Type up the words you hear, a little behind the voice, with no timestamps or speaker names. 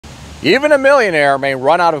Even a millionaire may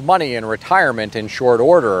run out of money in retirement in short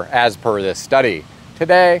order, as per this study.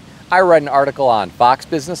 Today, I read an article on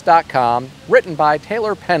foxbusiness.com written by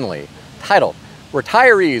Taylor Penley titled,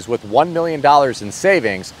 "Retirees with $1 million in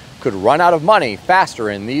savings could run out of money faster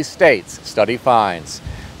in these states, study finds."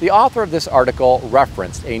 The author of this article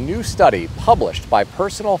referenced a new study published by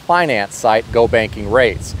personal finance site GoBanking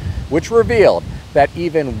Rates, which revealed that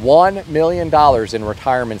even $1 million in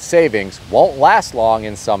retirement savings won't last long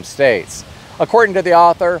in some states. According to the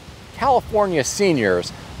author, California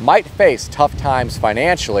seniors might face tough times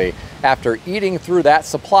financially after eating through that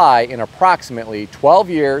supply in approximately 12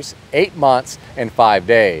 years, 8 months, and 5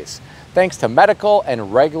 days, thanks to medical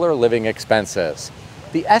and regular living expenses.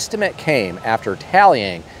 The estimate came after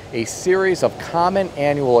tallying a series of common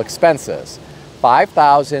annual expenses: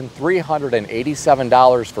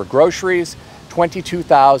 $5,387 for groceries,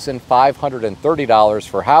 $22,530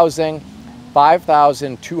 for housing,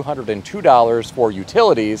 $5,202 for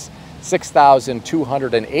utilities,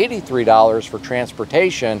 $6,283 for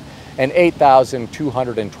transportation, and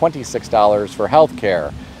 $8,226 for health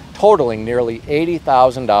care, totaling nearly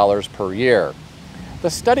 $80,000 per year. The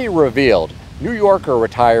study revealed New Yorker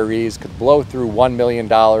retirees could blow through $1 million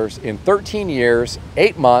in 13 years,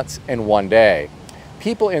 8 months, and 1 day.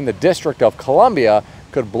 People in the District of Columbia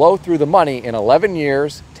could blow through the money in 11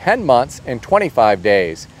 years, 10 months, and 25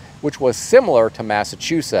 days, which was similar to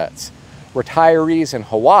Massachusetts. Retirees in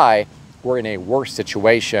Hawaii were in a worse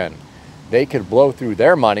situation. They could blow through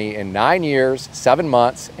their money in 9 years, 7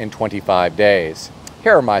 months, and 25 days.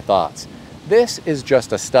 Here are my thoughts. This is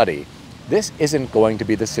just a study. This isn't going to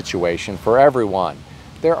be the situation for everyone.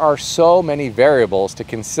 There are so many variables to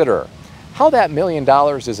consider. How that $1 million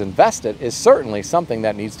is invested is certainly something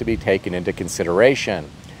that needs to be taken into consideration.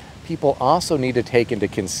 People also need to take into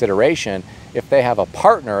consideration if they have a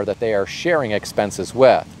partner that they are sharing expenses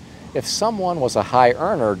with. If someone was a high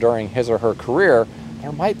earner during his or her career,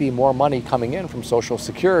 there might be more money coming in from Social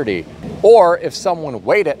Security. Or if someone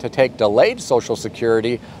waited to take delayed Social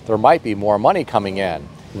Security, there might be more money coming in.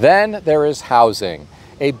 Then there is housing.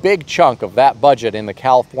 A big chunk of that budget in the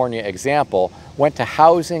California example went to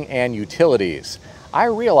housing and utilities. I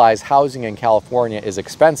realize housing in California is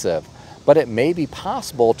expensive, but it may be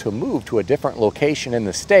possible to move to a different location in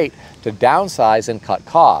the state to downsize and cut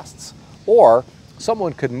costs. Or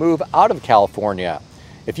someone could move out of California.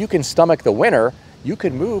 If you can stomach the winter, you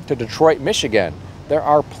could move to Detroit, Michigan. There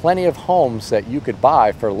are plenty of homes that you could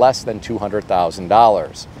buy for less than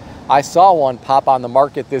 $200,000. I saw one pop on the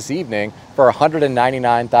market this evening for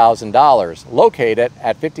 $199,000, located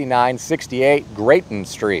at 5968 Grayton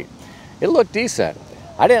Street. It looked decent.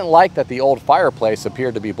 I didn't like that the old fireplace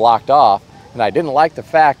appeared to be blocked off, and I didn't like the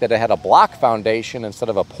fact that it had a block foundation instead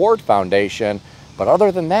of a poured foundation, but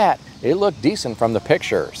other than that, it looked decent from the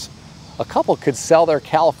pictures. A couple could sell their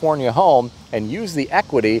California home and use the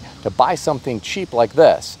equity to buy something cheap like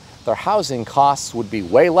this. Their housing costs would be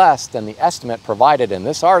way less than the estimate provided in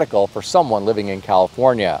this article for someone living in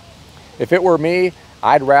California. If it were me,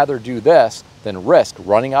 I'd rather do this than risk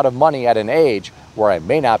running out of money at an age where I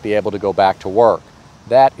may not be able to go back to work.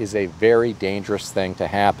 That is a very dangerous thing to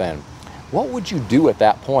happen. What would you do at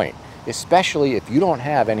that point, especially if you don't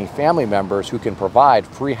have any family members who can provide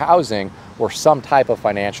free housing or some type of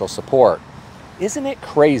financial support? Isn't it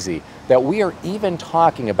crazy that we are even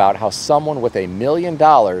talking about how someone with $1 million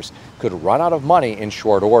could run out of money in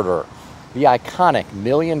short order? The iconic $1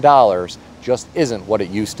 million just isn't what it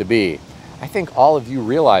used to be. I think all of you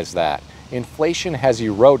realize that. Inflation has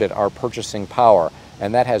eroded our purchasing power,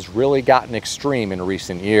 and that has really gotten extreme in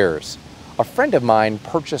recent years. A friend of mine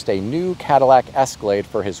purchased a new Cadillac Escalade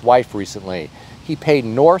for his wife recently. He paid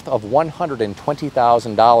north of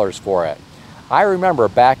 $120,000 for it. I remember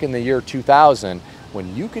back in the year 2000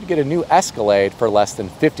 when you could get a new Escalade for less than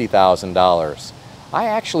 $50,000. I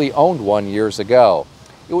actually owned one years ago.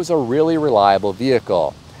 It was a really reliable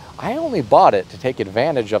vehicle. I only bought it to take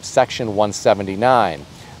advantage of Section 179.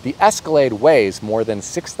 The Escalade weighs more than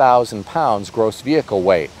 6,000 pounds gross vehicle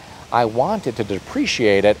weight. I wanted to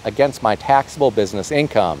depreciate it against my taxable business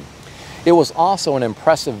income. It was also an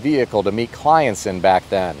impressive vehicle to meet clients in back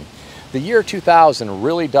then. The year 2000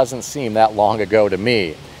 really doesn't seem that long ago to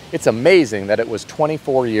me. It's amazing that it was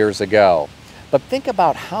 24 years ago. But think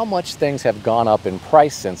about how much things have gone up in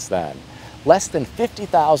price since then. Less than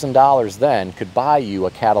 $50,000 then could buy you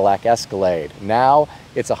a Cadillac Escalade. Now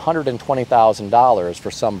it's $120,000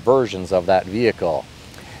 for some versions of that vehicle.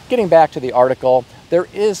 Getting back to the article, there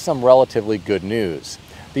is some relatively good news.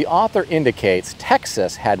 The author indicates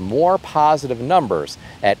Texas had more positive numbers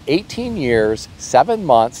at 18 years, 7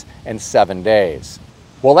 months, and 7 days.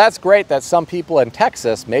 Well, that's great that some people in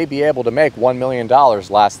Texas may be able to make $1 million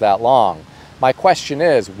last that long. My question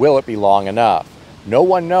is, will it be long enough? No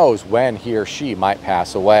one knows when he or she might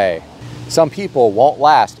pass away. Some people won't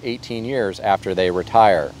last 18 years after they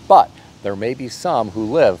retire, but there may be some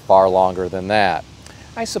who live far longer than that.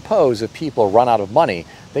 I suppose if people run out of money,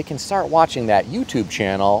 they can start watching that YouTube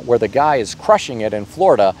channel where the guy is crushing it in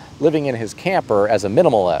Florida, living in his camper as a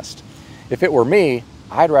minimalist. If it were me,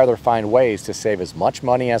 I'd rather find ways to save as much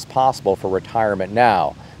money as possible for retirement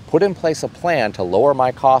now, put in place a plan to lower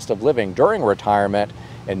my cost of living during retirement,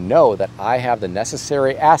 and know that I have the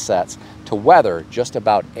necessary assets to weather just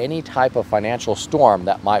about any type of financial storm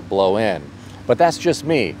that might blow in. But that's just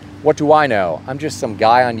me. What do I know? I'm just some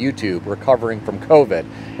guy on YouTube recovering from COVID,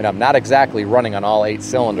 and I'm not exactly running on all 8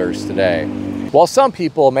 cylinders today. While some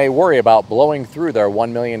people may worry about blowing through their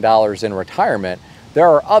 $1 million in retirement, there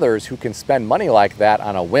are others who can spend money like that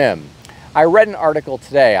on a whim. I read an article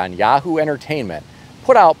today on Yahoo Entertainment,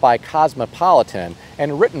 put out by Cosmopolitan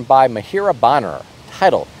and written by Mahira Bonner,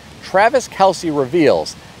 titled, "Travis Kelce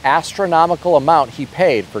Reveals Astronomical Amount He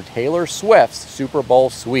Paid for Taylor Swift's Super Bowl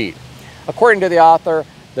Suite." According to the author,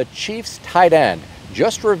 the Chiefs tight end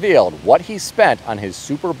just revealed what he spent on his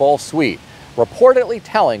Super Bowl suite, reportedly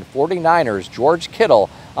telling 49ers George Kittle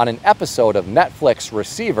on an episode of Netflix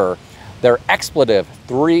Receiver their expletive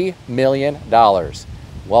 $3 million.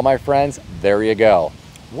 Well, my friends, there you go.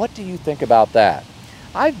 What do you think about that?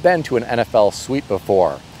 I've been to an NFL suite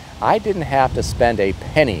before. I didn't have to spend a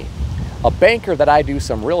penny. A banker that I do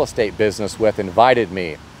some real estate business with invited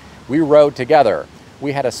me. We rode together.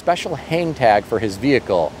 We had a special hang tag for his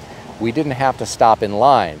vehicle. We didn't have to stop in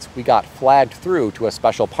lines. We got flagged through to a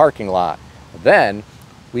special parking lot. Then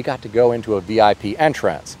we got to go into a VIP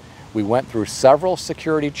entrance. We went through several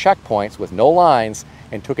security checkpoints with no lines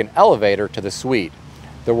and took an elevator to the suite.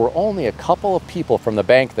 There were only a couple of people from the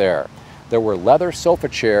bank there. There were leather sofa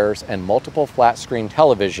chairs and multiple flat screen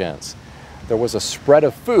televisions. There was a spread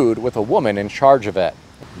of food with a woman in charge of it.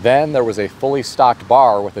 Then there was a fully stocked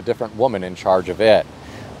bar with a different woman in charge of it.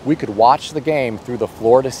 We could watch the game through the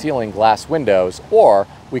floor-to-ceiling glass windows, or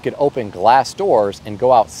we could open glass doors and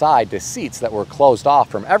go outside to seats that were closed off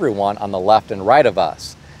from everyone on the left and right of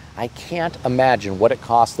us. I can't imagine what it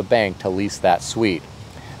cost the bank to lease that suite.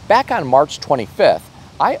 Back on March 25th,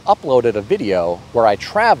 I uploaded a video where I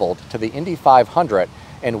traveled to the Indy 500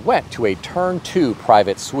 and went to a Turn 2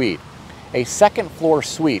 private suite. A second floor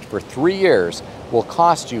suite for 3 years will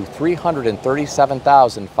cost you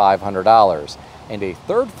 $337,500, and a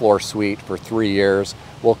third floor suite for 3 years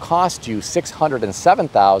will cost you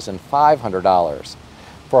 $607,500.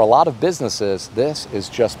 For a lot of businesses, this is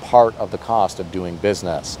just part of the cost of doing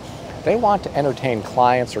business. They want to entertain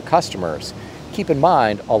clients or customers. Keep in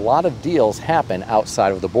mind, a lot of deals happen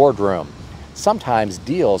outside of the boardroom. Sometimes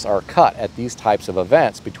deals are cut at these types of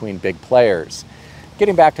events between big players.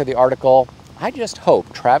 Getting back to the article, I just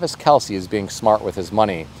hope Travis Kelce is being smart with his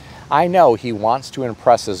money. I know he wants to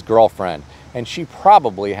impress his girlfriend, and she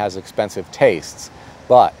probably has expensive tastes,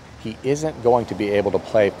 but he isn't going to be able to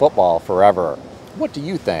play football forever. What do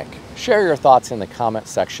you think? Share your thoughts in the comment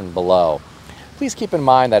section below. Please keep in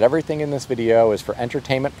mind that everything in this video is for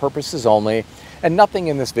entertainment purposes only, and nothing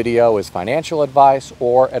in this video is financial advice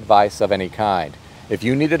or advice of any kind. If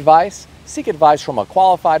you need advice, seek advice from a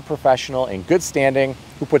qualified professional in good standing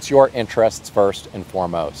who puts your interests first and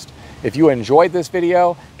foremost. If you enjoyed this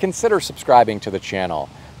video, consider subscribing to the channel.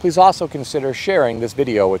 Please also consider sharing this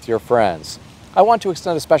video with your friends. I want to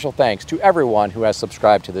extend a special thanks to everyone who has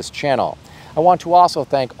subscribed to this channel. I want to also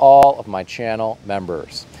thank all of my channel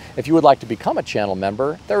members. If you would like to become a channel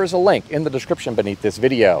member, there is a link in the description beneath this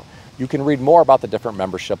video. You can read more about the different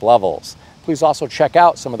membership levels. Please also check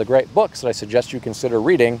out some of the great books that I suggest you consider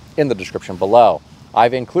reading in the description below.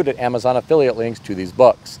 I've included Amazon affiliate links to these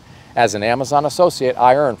books. As an Amazon associate,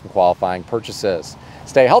 I earn from qualifying purchases.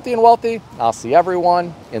 Stay healthy and wealthy. I'll see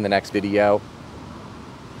everyone in the next video.